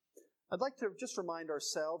I'd like to just remind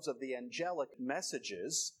ourselves of the angelic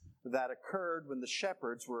messages that occurred when the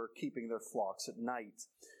shepherds were keeping their flocks at night.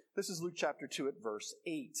 This is Luke chapter 2 at verse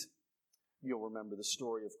 8. You'll remember the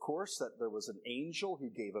story, of course, that there was an angel who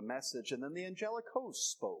gave a message, and then the angelic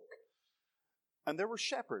host spoke. And there were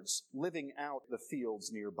shepherds living out the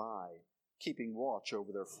fields nearby, keeping watch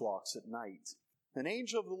over their flocks at night. An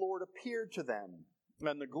angel of the Lord appeared to them,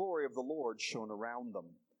 and the glory of the Lord shone around them,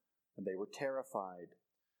 and they were terrified.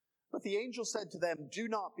 But the angel said to them, "Do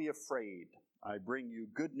not be afraid. I bring you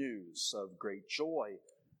good news of great joy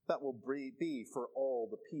that will be for all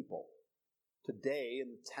the people. Today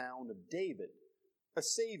in the town of David, a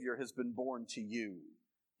Savior has been born to you.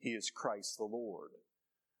 He is Christ the Lord.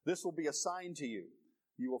 This will be a sign to you.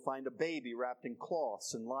 You will find a baby wrapped in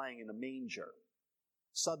cloths and lying in a manger."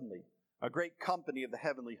 Suddenly, a great company of the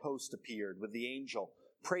heavenly host appeared with the angel,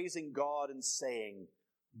 praising God and saying,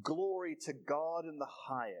 "Glory to God in the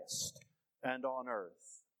highest, and on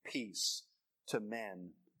earth peace to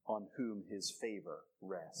men on whom his favor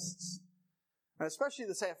rests." And especially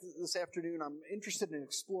this afternoon, I'm interested in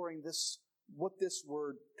exploring what this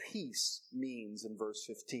word peace means in verse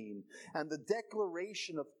 15, and the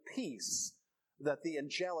declaration of peace that the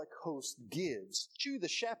angelic host gives to the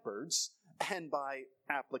shepherds and by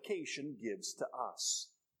application gives to us.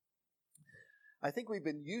 I think we've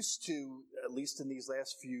been used to, at least in these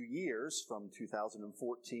last few years, from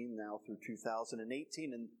 2014 now through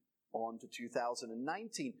 2018 and on to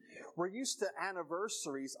 2019, we're used to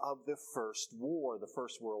anniversaries of the First War, the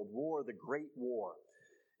First World War, the Great War.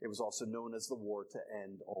 It was also known as the War to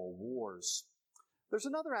End All Wars. There's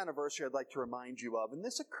another anniversary I'd like to remind you of, and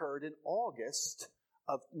this occurred in August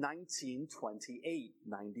of 1928,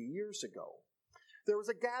 90 years ago. There was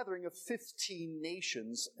a gathering of 15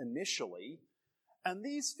 nations initially, and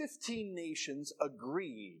these 15 nations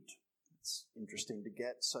agreed. It's interesting to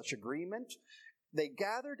get such agreement. They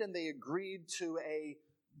gathered and they agreed to a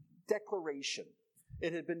declaration.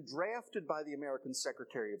 It had been drafted by the American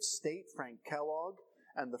Secretary of State, Frank Kellogg,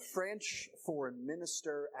 and the French Foreign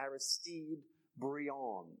Minister, Aristide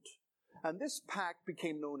Briand. And this pact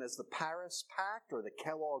became known as the Paris Pact, or the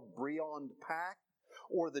Kellogg-Briand Pact,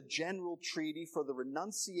 or the General Treaty for the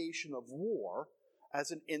Renunciation of War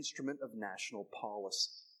as an instrument of national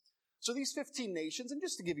policy. So these 15 nations, and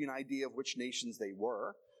just to give you an idea of which nations they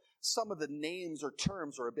were, some of the names or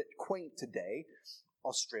terms are a bit quaint today.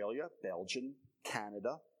 Australia, Belgium,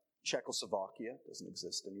 Canada, Czechoslovakia, doesn't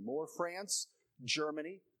exist anymore, France,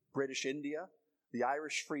 Germany, British India, the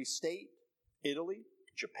Irish Free State, Italy,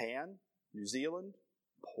 Japan, New Zealand,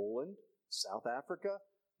 Poland, South Africa,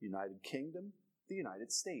 United Kingdom, the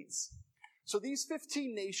United States. So these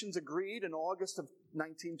 15 nations agreed in August of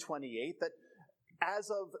 1928 that as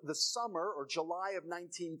of the summer or July of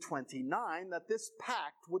 1929, that this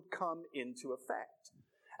pact would come into effect.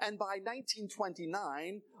 And by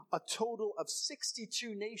 1929, a total of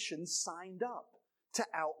 62 nations signed up to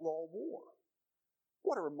outlaw war.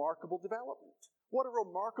 What a remarkable development. What a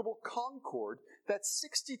remarkable concord that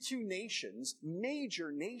 62 nations,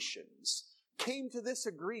 major nations, came to this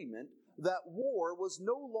agreement that war was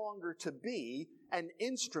no longer to be an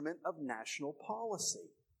instrument of national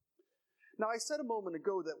policy. Now, I said a moment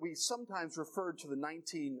ago that we sometimes referred to the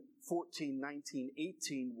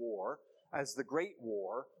 1914-1918 war as the Great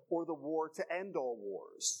War or the War to End All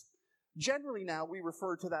Wars. Generally now, we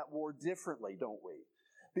refer to that war differently, don't we?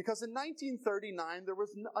 Because in 1939, there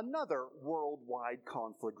was another worldwide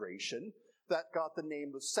conflagration that got the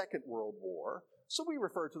name of Second World War. So we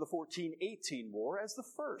refer to the 1418 war as the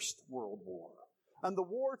First World War. And the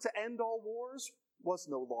War to End All Wars was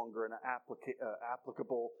no longer an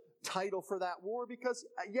applicable title for that war because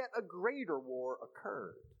yet a greater war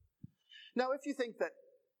occurred. Now, if you think that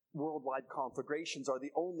worldwide conflagrations are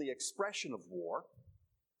the only expression of war,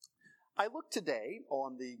 I looked today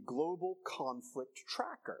on the Global Conflict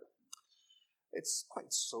Tracker. It's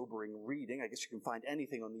quite sobering reading. I guess you can find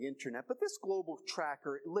anything on the internet, but this global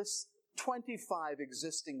tracker lists 25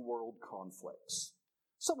 existing world conflicts.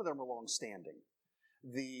 Some of them are long-standing.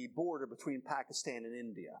 The border between Pakistan and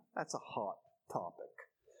India, that's a hot topic.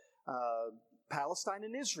 Palestine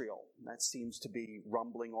and Israel, that seems to be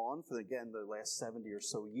rumbling on for, again, the last 70 or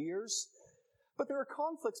so years. But there are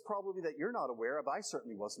conflicts probably that you're not aware of, I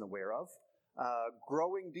certainly wasn't aware of.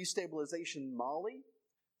 Growing destabilization in Mali,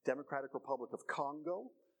 Democratic Republic of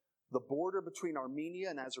Congo, the border between Armenia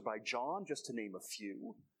and Azerbaijan, just to name a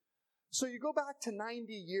few. So you go back to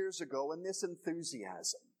 90 years ago and this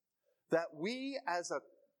enthusiasm that we as a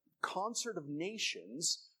concert of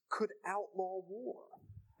nations could outlaw war.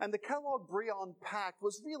 And the Kellogg-Briand Pact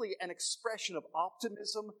was really an expression of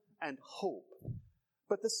optimism and hope.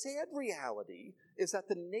 But the sad reality is that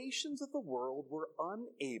the nations of the world were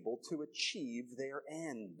unable to achieve their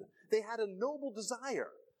end. They had a noble desire.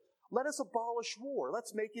 Let us abolish war.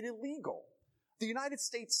 Let's make it illegal. The United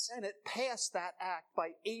States Senate passed that act by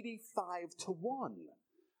 85-1.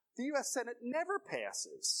 The U.S. Senate never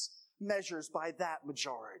passes measures by that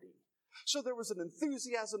majority. So there was an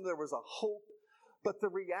enthusiasm, there was a hope, but the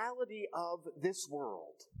reality of this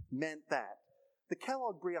world meant that the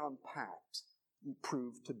Kellogg-Briand Pact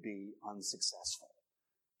proved to be unsuccessful.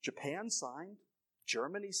 Japan signed,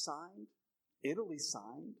 Germany signed, Italy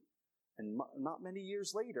signed, and not many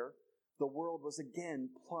years later, the world was again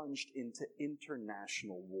plunged into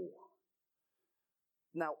international war.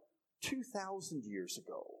 Now, 2,000 years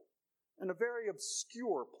ago, in a very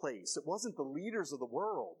obscure place, it wasn't the leaders of the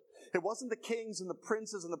world, it wasn't the kings and the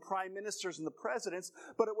princes and the prime ministers and the presidents,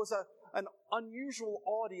 but it was an unusual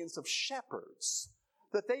audience of shepherds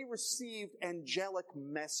that they received angelic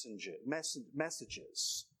messages.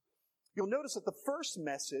 You'll notice that the first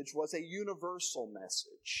message was a universal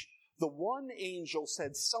message. The one angel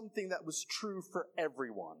said something that was true for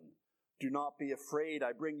everyone. Do not be afraid,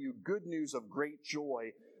 I bring you good news of great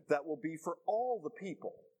joy that will be for all the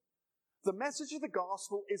people. The message of the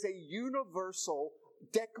gospel is a universal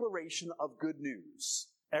declaration of good news.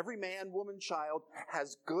 Every man, woman, child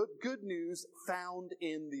has good news found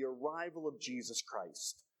in the arrival of Jesus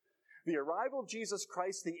Christ. The arrival of Jesus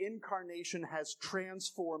Christ, the incarnation, has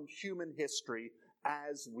transformed human history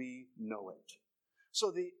as we know it. So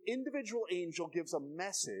the individual angel gives a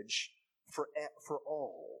message for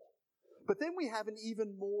all. But then we have an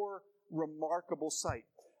even more remarkable sight.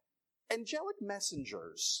 Angelic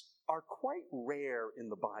messengers are quite rare in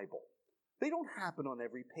the Bible. They don't happen on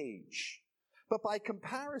every page. But by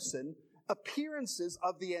comparison, appearances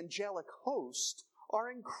of the angelic host are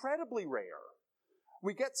incredibly rare.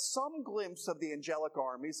 We get some glimpse of the angelic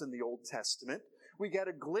armies in the Old Testament. We get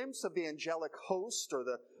a glimpse of the angelic host or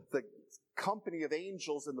the company of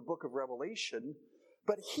angels in the book of Revelation.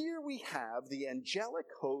 But here we have the angelic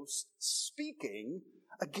host speaking,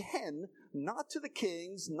 again, not to the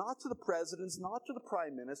kings, not to the presidents, not to the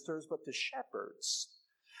prime ministers, but to shepherds.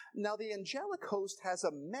 Now, the angelic host has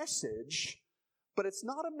a message, but it's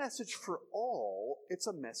not a message for all, it's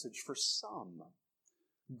a message for some.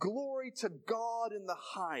 Glory to God in the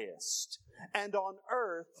highest, and on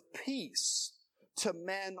earth peace to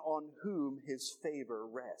men on whom his favor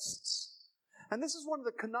rests. And this is one of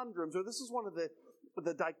the conundrums, or this is one of the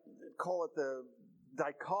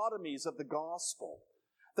dichotomies of the gospel.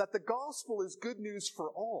 That the gospel is good news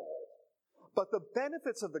for all, but the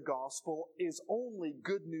benefits of the gospel is only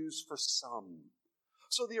good news for some.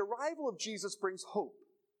 So the arrival of Jesus brings hope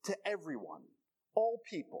to everyone, all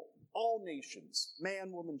people, all nations,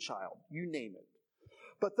 man, woman, child, you name it.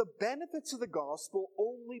 But the benefits of the gospel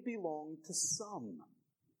only belong to some.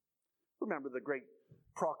 Remember the great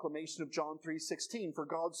proclamation of John 3:16, for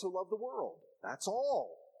God so loved the world. That's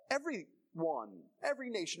all. Everyone, every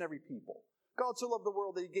nation, every people. God so loved the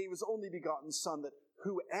world that he gave his only begotten Son, that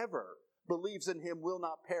whoever believes in him will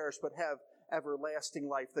not perish but have everlasting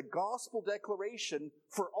life. The gospel declaration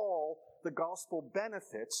for all, the gospel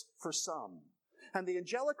benefits for some. And the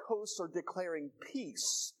angelic hosts are declaring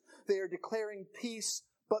peace. They are declaring peace,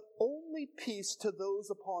 but only peace to those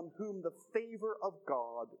upon whom the favor of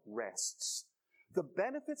God rests. The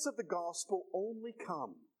benefits of the gospel only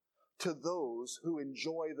come to those who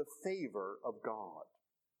enjoy the favor of God.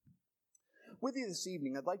 With you this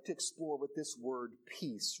evening, I'd like to explore what this word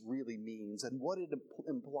peace really means and what it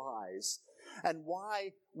implies, and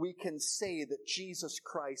why we can say that Jesus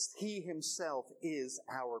Christ, he himself, is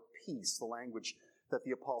our peace, the language that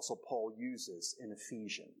the Apostle Paul uses in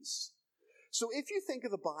Ephesians. So if you think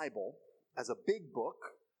of the Bible as a big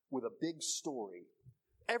book with a big story,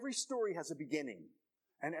 every story has a beginning,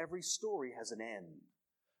 and every story has an end.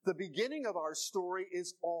 The beginning of our story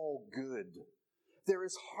is all good. There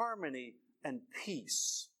is harmony and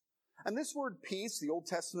peace. And this word peace, the Old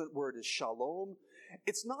Testament word is shalom.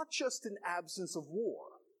 It's not just an absence of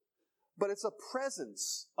war, but it's a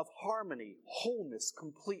presence of harmony, wholeness,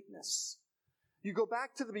 completeness. You go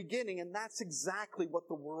back to the beginning, and that's exactly what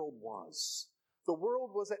the world was. The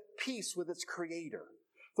world was at peace with its creator.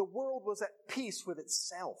 The world was at peace with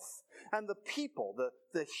itself. And the people,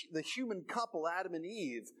 the human couple, Adam and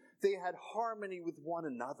Eve, they had harmony with one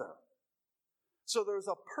another. So there's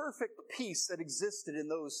a perfect peace that existed in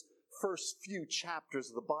those first few chapters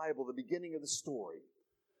of the Bible, the beginning of the story.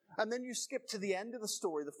 And then you skip to the end of the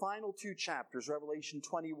story, the final two chapters, Revelation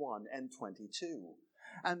 21 and 22.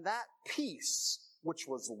 And that peace, which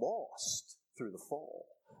was lost through the fall,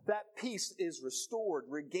 that peace is restored,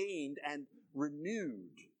 regained, and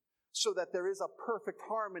renewed, so that there is a perfect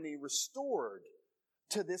harmony restored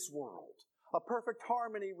to this world. A perfect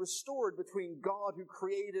harmony restored between God who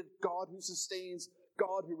created, God who sustains,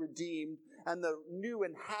 God who redeemed, and the new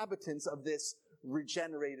inhabitants of this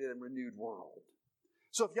regenerated and renewed world.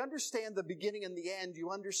 So if you understand the beginning and the end, you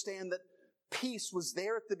understand that peace was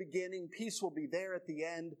there at the beginning, peace will be there at the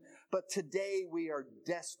end, but today we are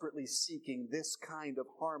desperately seeking this kind of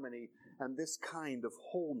harmony and this kind of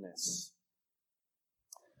wholeness.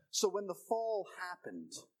 So when the fall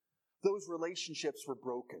happened, those relationships were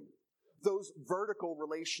broken. Those vertical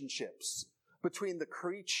relationships between the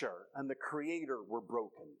creature and the Creator were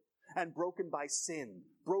broken. And broken by sin,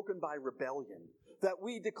 broken by rebellion. That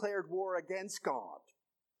we declared war against God.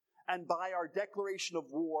 And by our declaration of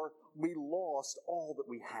war, we lost all that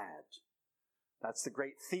we had. That's the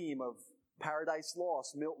great theme of Paradise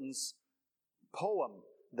Lost, Milton's poem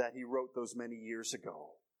that he wrote those many years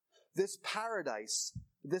ago. This paradise,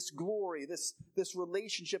 this glory, this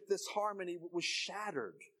relationship, this harmony was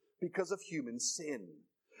shattered because of human sin.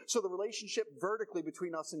 So the relationship vertically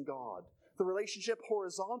between us and God, the relationship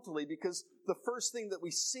horizontally, because the first thing that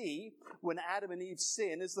we see when Adam and Eve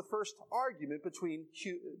sin is the first argument between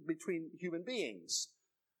human beings.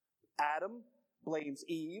 Adam blames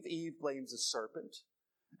Eve, Eve blames the serpent.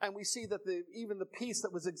 And we see that even the peace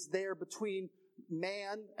that was there between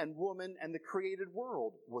man and woman and the created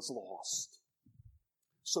world was lost.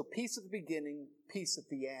 So peace at the beginning, peace at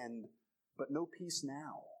the end, but no peace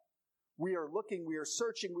now. We are looking, we are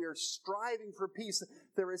searching, we are striving for peace.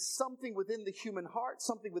 There is something within the human heart,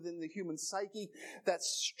 something within the human psyche that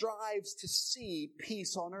strives to see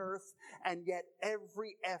peace on earth, and yet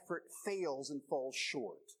every effort fails and falls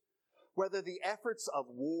short. Whether the efforts of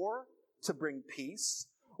war to bring peace,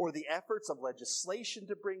 or the efforts of legislation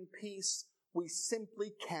to bring peace, we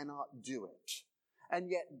simply cannot do it. And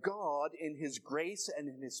yet God, in His grace and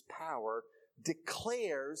in His power,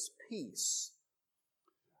 declares peace.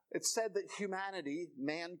 It's said that humanity,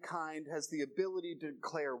 mankind, has the ability to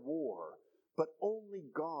declare war, but only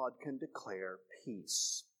God can declare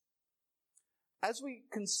peace. As we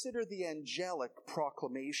consider the angelic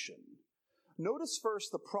proclamation, notice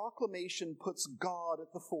first the proclamation puts God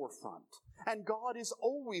at the forefront, and God is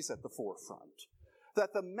always at the forefront.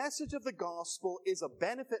 That the message of the gospel is a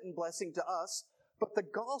benefit and blessing to us, but the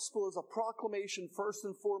gospel is a proclamation first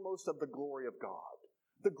and foremost of the glory of God,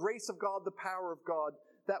 the grace of God, the power of God,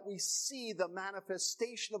 that we see the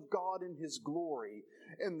manifestation of God in His glory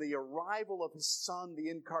in the arrival of His Son, the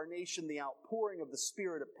incarnation, the outpouring of the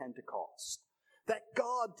Spirit at Pentecost. That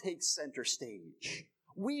God takes center stage.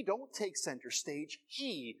 We don't take center stage.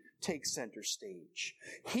 He takes center stage.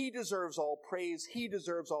 He deserves all praise. He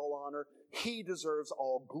deserves all honor. He deserves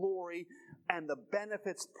all glory. And the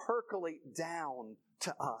benefits percolate down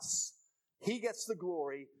to us. He gets the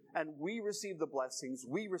glory, and we receive the blessings,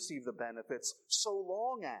 we receive the benefits, so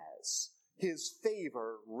long as His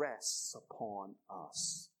favor rests upon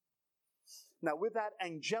us. Now, with that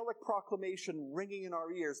angelic proclamation ringing in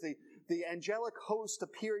our ears, the angelic host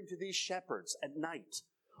appearing to these shepherds at night,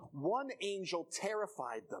 one angel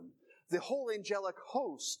terrified them. The whole angelic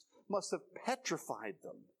host must have petrified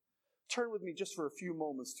them. Turn with me just for a few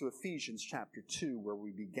moments to Ephesians chapter 2, where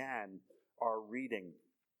we began our reading.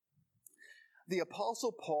 The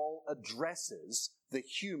Apostle Paul addresses the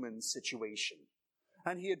human situation,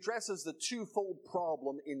 and he addresses the twofold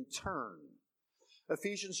problem in turn.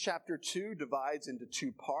 Ephesians chapter 2 divides into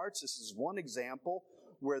two parts. This is one example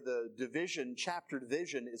where the chapter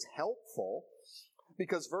division is helpful,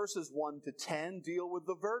 because verses 1 to 10 deal with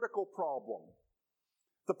the vertical problem.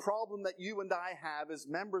 The problem that you and I have as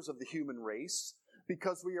members of the human race,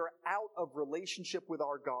 because we are out of relationship with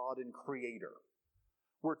our God and Creator.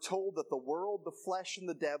 We're told that the world, the flesh, and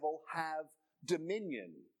the devil have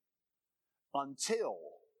dominion until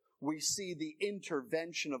we see the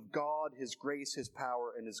intervention of God, His grace, His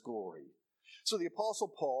power, and His glory. So the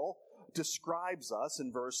Apostle Paul describes us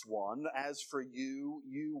in verse 1, as for you,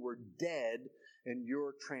 you were dead in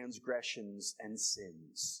your transgressions and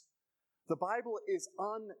sins. The Bible is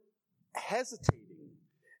unhesitating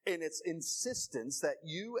in its insistence that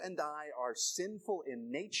you and I are sinful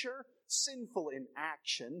in nature, sinful in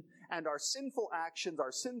action, and our sinful actions,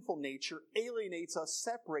 our sinful nature alienates us,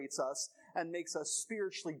 separates us, and makes us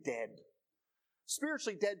spiritually dead.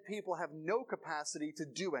 Spiritually dead people have no capacity to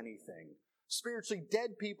do anything. Spiritually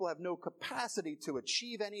dead people have no capacity to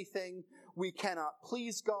achieve anything. We cannot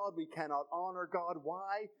please God. We cannot honor God.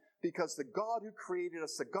 Why? Because the God who created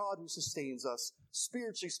us, the God who sustains us,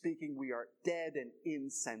 spiritually speaking, we are dead and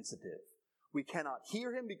insensitive. We cannot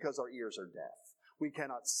hear Him because our ears are deaf. We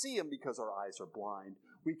cannot see Him because our eyes are blind.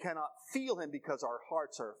 We cannot feel him because our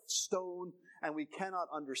hearts are stone, and we cannot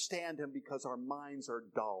understand him because our minds are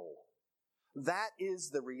dull. That is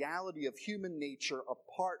the reality of human nature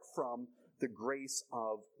apart from the grace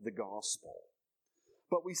of the gospel.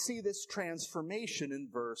 But we see this transformation in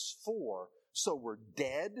verse 4. So we're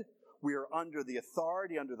dead. We are under the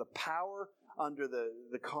authority, under the power, under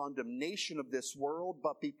the condemnation of this world.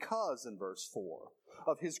 But because, in verse 4,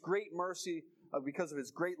 of his great mercy, because of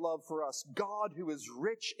his great love for us, God, who is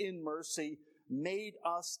rich in mercy, made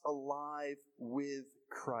us alive with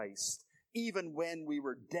Christ, even when we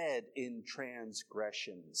were dead in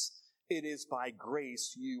transgressions. It is by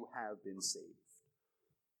grace you have been saved.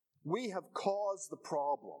 We have caused the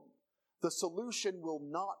problem. The solution will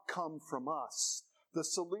not come from us. The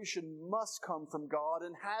solution must come from God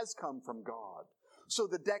and has come from God. So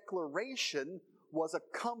the declaration was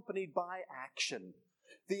accompanied by action.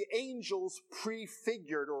 The angels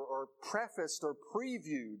prefigured or prefaced or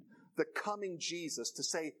previewed the coming Jesus to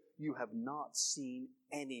say, you have not seen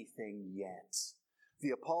anything yet.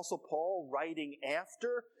 The Apostle Paul, writing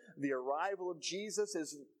after the arrival of Jesus,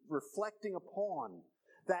 is reflecting upon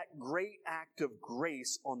that great act of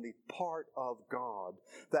grace on the part of God.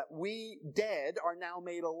 That we, dead, are now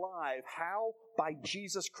made alive. How? By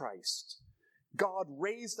Jesus Christ. God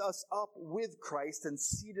raised us up with Christ and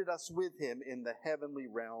seated us with him in the heavenly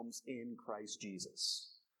realms in Christ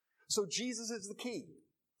Jesus. So Jesus is the key.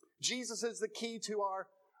 Jesus is the key to our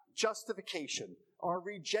justification, our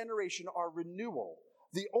regeneration, our renewal.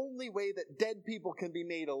 The only way that dead people can be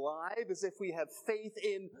made alive is if we have faith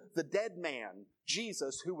in the dead man,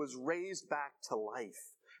 Jesus, who was raised back to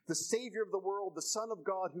life. The Savior of the world, the Son of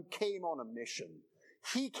God who came on a mission.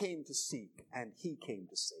 He came to seek and he came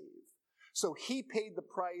to save. So he paid the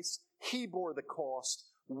price, he bore the cost,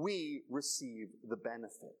 we receive the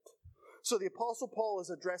benefit. So the Apostle Paul is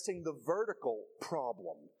addressing the vertical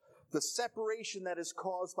problem, the separation that is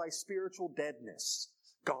caused by spiritual deadness.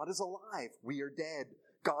 God is alive, we are dead.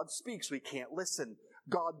 God speaks, we can't listen.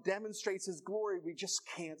 God demonstrates his glory, we just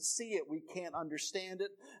can't see it, we can't understand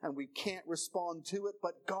it, and we can't respond to it,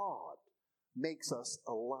 but God makes us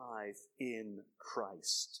alive in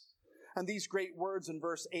Christ. And these great words in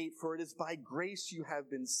verse 8, for it is by grace you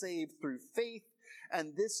have been saved through faith,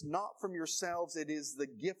 and this not from yourselves, it is the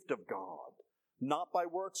gift of God, not by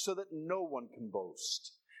works, so that no one can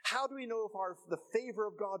boast. How do we know if the favor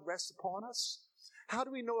of God rests upon us? How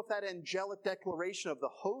do we know if that angelic declaration of the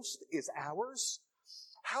host is ours?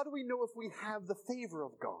 How do we know if we have the favor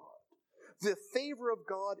of God? The favor of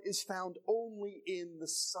God is found only in the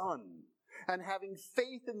Son. And having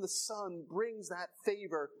faith in the Son brings that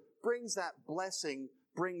favor, brings that blessing,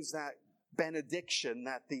 brings that benediction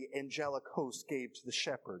that the angelic host gave to the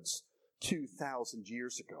shepherds 2,000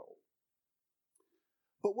 years ago.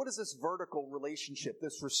 But what does this vertical relationship,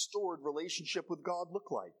 this restored relationship with God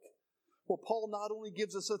look like? Well, Paul not only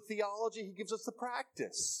gives us a theology, he gives us the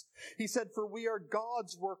practice. He said, for we are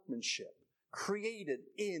God's workmanship, created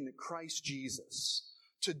in Christ Jesus,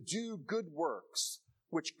 to do good works,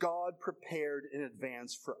 which God prepared in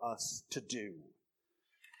advance for us to do.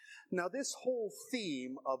 Now, this whole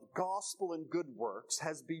theme of gospel and good works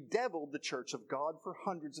has bedeviled the church of God for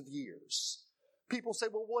hundreds of years. People say,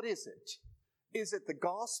 well, what is it? Is it the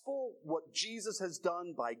gospel, what Jesus has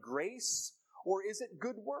done by grace, or is it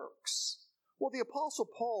good works? Well, the Apostle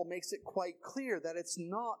Paul makes it quite clear that it's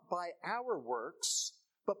not by our works,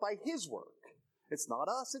 but by his work. It's not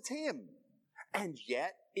us, it's him. And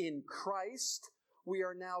yet, in Christ, we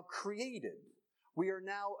are now created. We are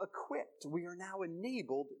now equipped. We are now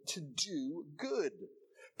enabled to do good.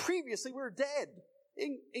 Previously, we were dead,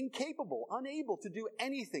 incapable, unable to do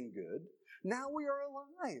anything good. Now we are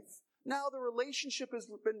alive. Now the relationship has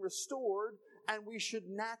been restored, and we should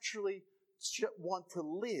naturally want to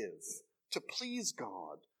live, to please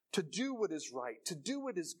God, to do what is right, to do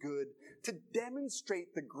what is good, to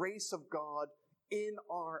demonstrate the grace of God in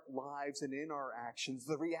our lives and in our actions,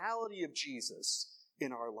 the reality of Jesus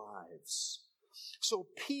in our lives. So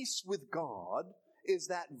peace with God is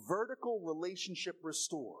that vertical relationship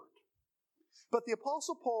restored. But the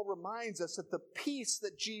Apostle Paul reminds us that the peace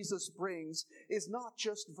that Jesus brings is not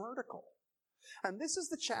just vertical. And this is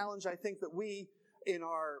the challenge I think that we in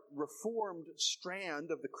our Reformed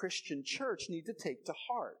strand of the Christian church need to take to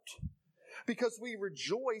heart. Because we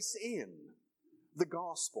rejoice in the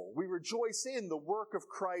gospel. We rejoice in the work of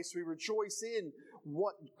Christ. We rejoice in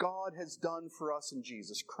what God has done for us in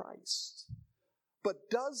Jesus Christ. But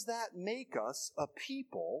does that make us a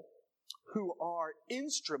people who are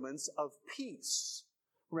instruments of peace?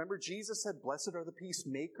 Remember, Jesus said, blessed are the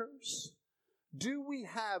peacemakers. Do we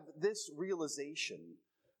have this realization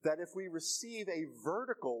that if we receive a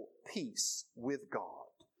vertical peace with God,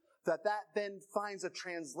 that then finds a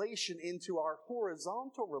translation into our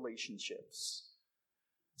horizontal relationships.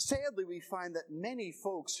 Sadly, we find that many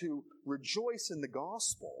folks who rejoice in the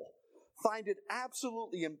gospel find it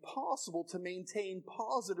absolutely impossible to maintain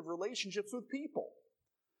positive relationships with people.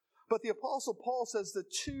 But the Apostle Paul says the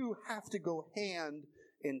two have to go hand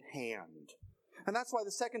in hand. And that's why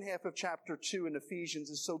the second half of chapter 2 in Ephesians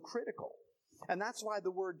is so critical. And that's why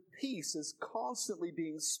the word peace is constantly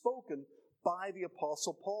being spoken by the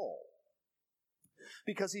Apostle Paul,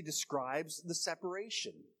 because he describes the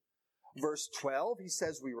separation. Verse 12, he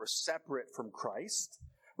says we were separate from Christ.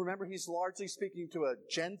 Remember, he's largely speaking to a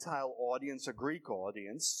Gentile audience, a Greek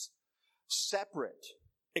audience. Separate,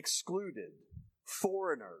 excluded,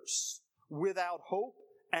 foreigners, without hope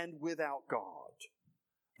and without God.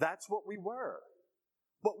 That's what we were.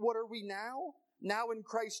 But what are we now? Now in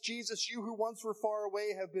Christ Jesus, you who once were far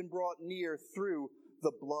away have been brought near through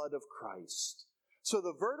the blood of Christ. So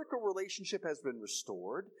the vertical relationship has been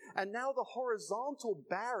restored, and now the horizontal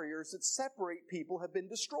barriers that separate people have been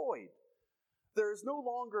destroyed. There is no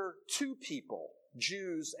longer two people,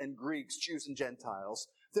 Jews and Greeks, Jews and Gentiles.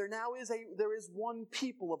 There is one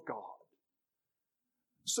people of God.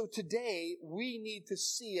 So today, we need to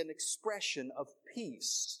see an expression of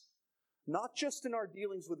peace. Not just in our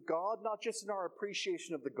dealings with God, not just in our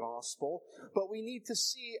appreciation of the gospel, but we need to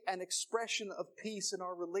see an expression of peace in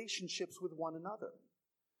our relationships with one another.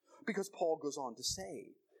 Because Paul goes on to say,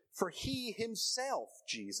 for he himself,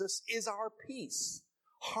 Jesus, is our peace,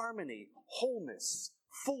 harmony, wholeness,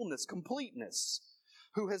 fullness, completeness,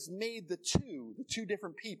 who has made the two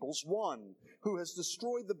different peoples, one, who has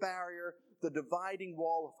destroyed the barrier, the dividing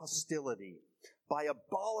wall of hostility, by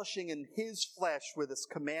abolishing in his flesh with its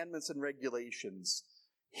commandments and regulations.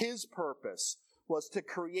 His purpose was to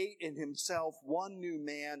create in himself one new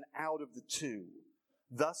man out of the two,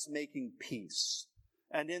 thus making peace,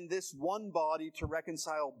 and in this one body to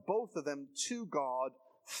reconcile both of them to God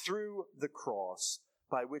through the cross,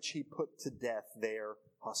 by which he put to death their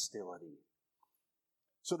hostility.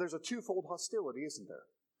 So there's a twofold hostility, isn't there?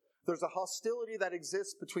 There's a hostility that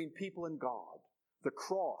exists between people and God. The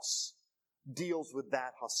cross deals with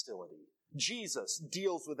that hostility. Jesus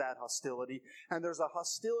deals with that hostility. And there's a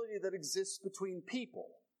hostility that exists between people.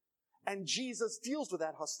 And Jesus deals with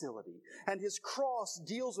that hostility. And his cross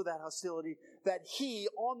deals with that hostility, that he,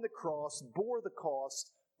 on the cross, bore the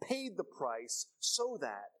cost, paid the price, so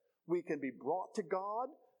that we can be brought to God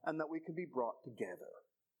and that we can be brought together.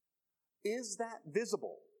 Is that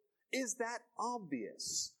visible? Is that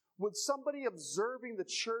obvious? Would somebody observing the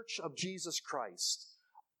church of Jesus Christ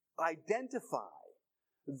identify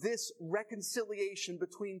this reconciliation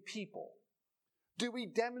between people? Do we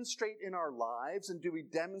demonstrate in our lives and do we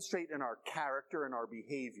demonstrate in our character and our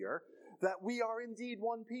behavior that we are indeed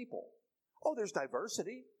one people? Oh, there's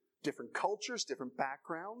diversity, different cultures, different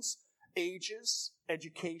backgrounds, ages,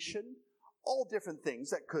 education, all different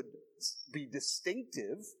things that could be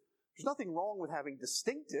distinctive. There's nothing wrong with having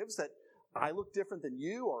distinctives, that I look different than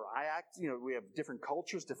you, or I act, we have different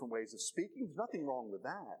cultures, different ways of speaking. There's nothing wrong with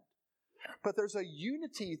that. But there's a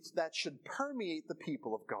unity that should permeate the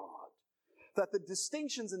people of God. That the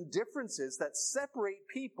distinctions and differences that separate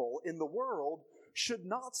people in the world should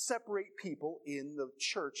not separate people in the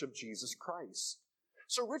church of Jesus Christ.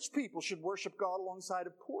 So rich people should worship God alongside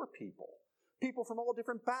of poor people. People from all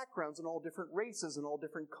different backgrounds and all different races and all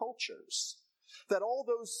different cultures. That all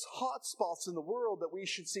those hot spots in the world, that we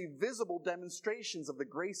should see visible demonstrations of the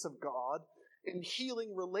grace of God in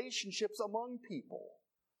healing relationships among people.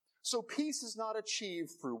 So peace is not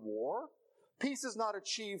achieved through war. Peace is not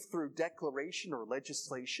achieved through declaration or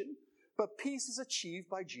legislation, but peace is achieved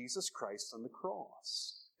by Jesus Christ on the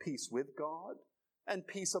cross. Peace with God and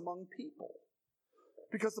peace among people.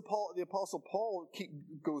 Because the Apostle Paul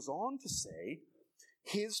goes on to say,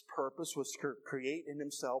 his purpose was to create in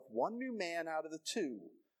himself one new man out of the two,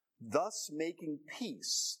 thus making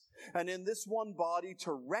peace, and in this one body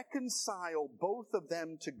to reconcile both of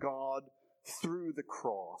them to God through the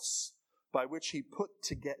cross, by which he put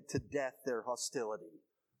to death their hostility.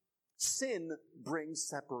 Sin brings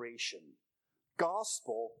separation.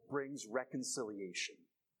 Gospel brings reconciliation.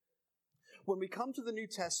 When we come to the New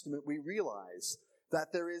Testament, we realize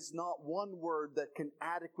that there is not one word that can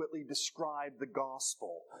adequately describe the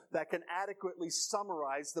gospel, that can adequately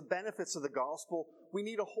summarize the benefits of the gospel. We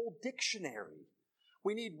need a whole dictionary.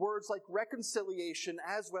 We need words like reconciliation,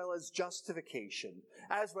 as well as justification,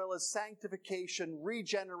 as well as sanctification,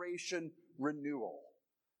 regeneration, renewal.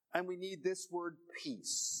 And we need this word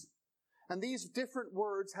peace. And these different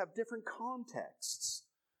words have different contexts.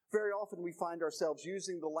 Very often we find ourselves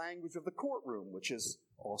using the language of the courtroom, which is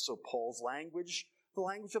also Paul's language, the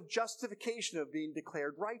language of justification, of being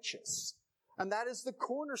declared righteous. And that is the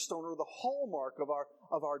cornerstone or the hallmark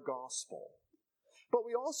of our gospel. But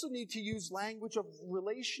we also need to use language of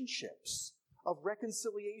relationships, of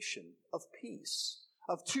reconciliation, of peace,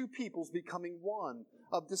 of two peoples becoming one,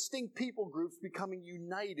 of distinct people groups becoming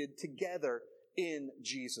united together in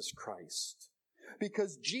Jesus Christ.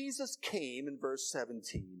 Because Jesus came in verse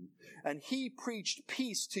 17, and he preached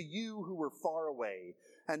peace to you who were far away,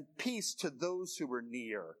 and peace to those who were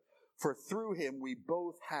near. For through him we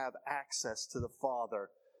both have access to the Father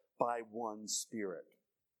by one Spirit.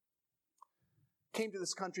 Came to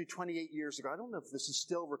this country 28 years ago. I don't know if this is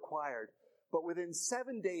still required, but within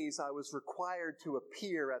 7 days I was required to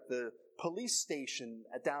appear at the police station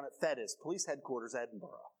down at Fettes, police headquarters,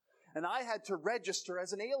 Edinburgh. And I had to register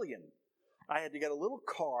as an alien. I had to get a little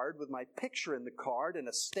card with my picture in the card and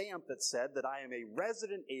a stamp that said that I am a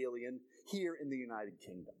resident alien here in the United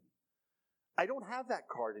Kingdom. I don't have that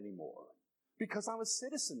card anymore because I'm a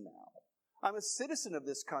citizen now. I'm a citizen of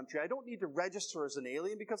this country. I don't need to register as an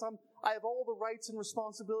alien because I have all the rights and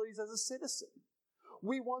responsibilities as a citizen.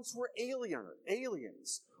 We once were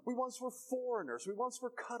aliens. We once were foreigners. We once were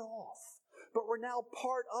cut off. But we're now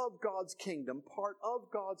part of God's kingdom, part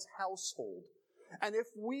of God's household. And if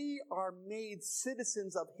we are made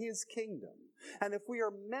citizens of his kingdom, and if we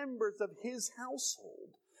are members of his household,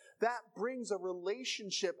 that brings a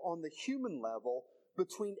relationship on the human level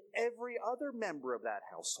between every other member of that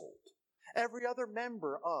household, every other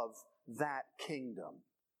member of that kingdom.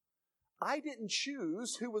 I didn't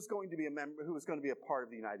choose who was going to be a member, who was going to be a part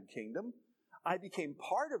of the United Kingdom. I became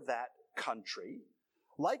part of that country.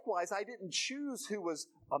 Likewise, I didn't choose who was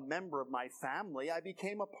a member of my family. I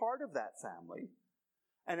became a part of that family.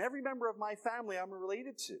 And every member of my family I'm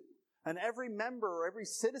related to. And every member or every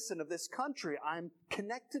citizen of this country I'm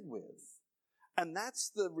connected with. And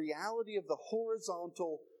that's the reality of the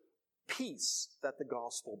horizontal peace that the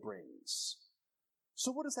gospel brings.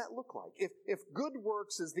 So what does that look like? If good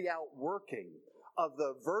works is the outworking of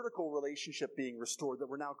the vertical relationship being restored, that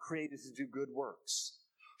we're now created to do good works,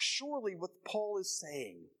 surely what Paul is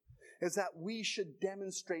saying is that we should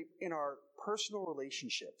demonstrate in our personal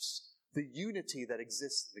relationships the unity that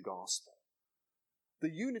exists in the gospel, the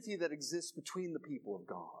unity that exists between the people of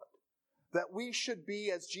God, that we should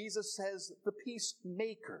be, as Jesus says, the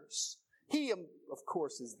peacemakers. He, of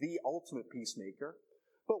course, is the ultimate peacemaker,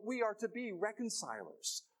 but we are to be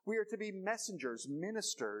reconcilers. We are to be messengers,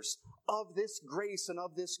 ministers of this grace and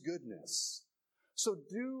of this goodness. So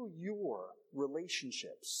do your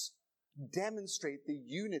relationships demonstrate the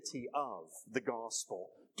unity of the gospel?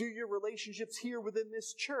 Do your relationships here within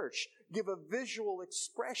this church give a visual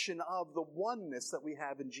expression of the oneness that we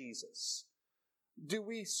have in Jesus? Do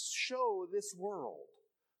we show this world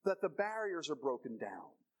that the barriers are broken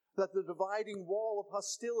down, that the dividing wall of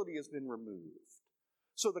hostility has been removed?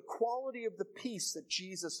 So the quality of the peace that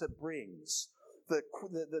Jesus brings,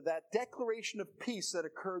 that declaration of peace that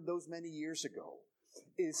occurred those many years ago,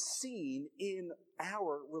 is seen in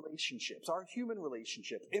our relationships, our human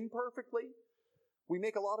relationships. Imperfectly, we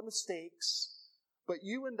make a lot of mistakes, but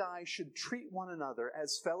you and I should treat one another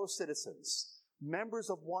as fellow citizens, members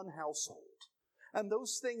of one household. And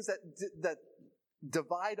those things that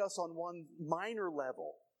divide us on one minor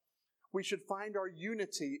level, we should find our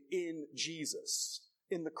unity in Jesus,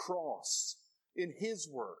 in the cross, in his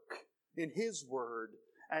work, in his word,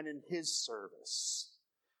 and in his service.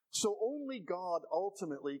 So only God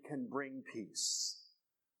ultimately can bring peace.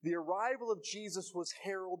 The arrival of Jesus was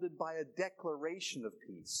heralded by a declaration of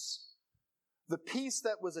peace. The peace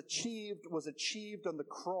that was achieved on the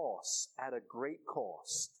cross at a great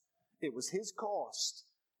cost. It was his cost.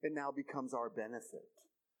 It now becomes our benefit.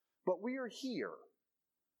 But we are here.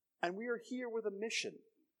 And we are here with a mission.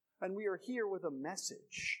 And we are here with a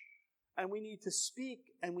message. And we need to speak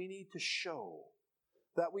and we need to show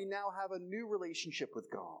that we now have a new relationship with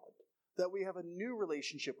God. That we have a new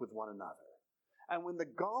relationship with one another. And when the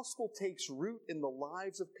gospel takes root in the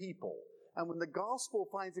lives of people, and when the gospel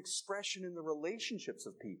finds expression in the relationships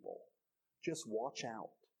of people, just watch out.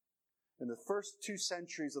 In the first 2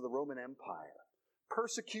 centuries of the Roman Empire,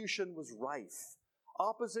 persecution was rife.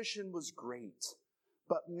 Opposition was great.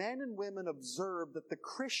 But men and women observed that the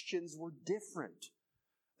Christians were different,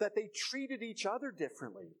 that they treated each other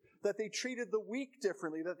differently, that they treated the weak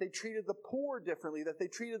differently, that they treated the poor differently, that they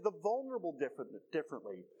treated the vulnerable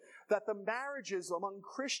differently, that the marriages among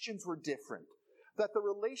Christians were different, that the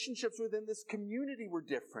relationships within this community were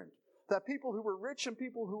different, that people who were rich and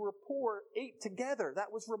people who were poor ate together.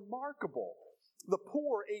 That was remarkable. The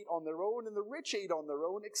poor ate on their own and the rich ate on their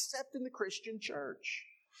own, except in the Christian church.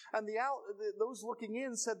 And those looking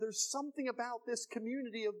in said there's something about this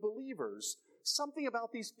community of believers, something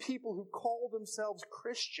about these people who call themselves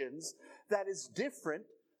Christians that is different,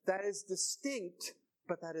 that is distinct,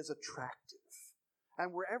 but that is attractive.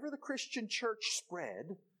 And wherever the Christian church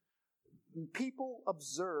spread, people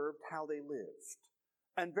observed how they lived.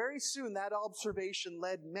 And very soon that observation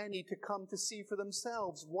led many to come to see for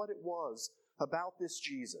themselves what it was about this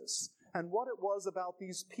Jesus and what it was about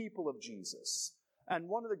these people of Jesus. And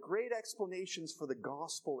one of the great explanations for the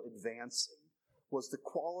gospel advancing was the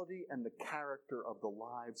quality and the character of the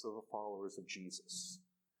lives of the followers of Jesus.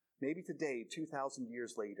 Maybe today, 2,000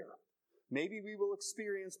 years later, maybe we will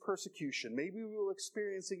experience persecution. Maybe we will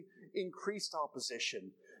experience increased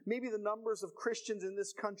opposition. Maybe the numbers of Christians in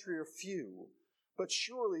this country are few. But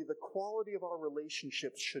surely the quality of our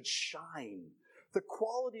relationships should shine. The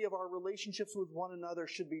quality of our relationships with one another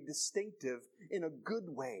should be distinctive in a good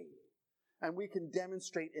way. And we can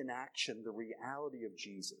demonstrate in action the reality of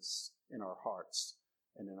Jesus in our hearts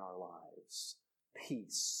and in our lives.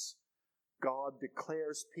 Peace. God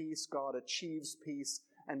declares peace, God achieves peace,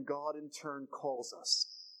 and God in turn calls us.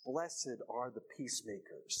 Blessed are the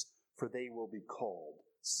peacemakers, for they will be called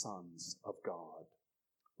sons of God.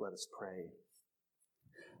 Let us pray.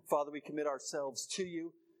 Father, we commit ourselves to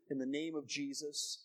you in the name of Jesus.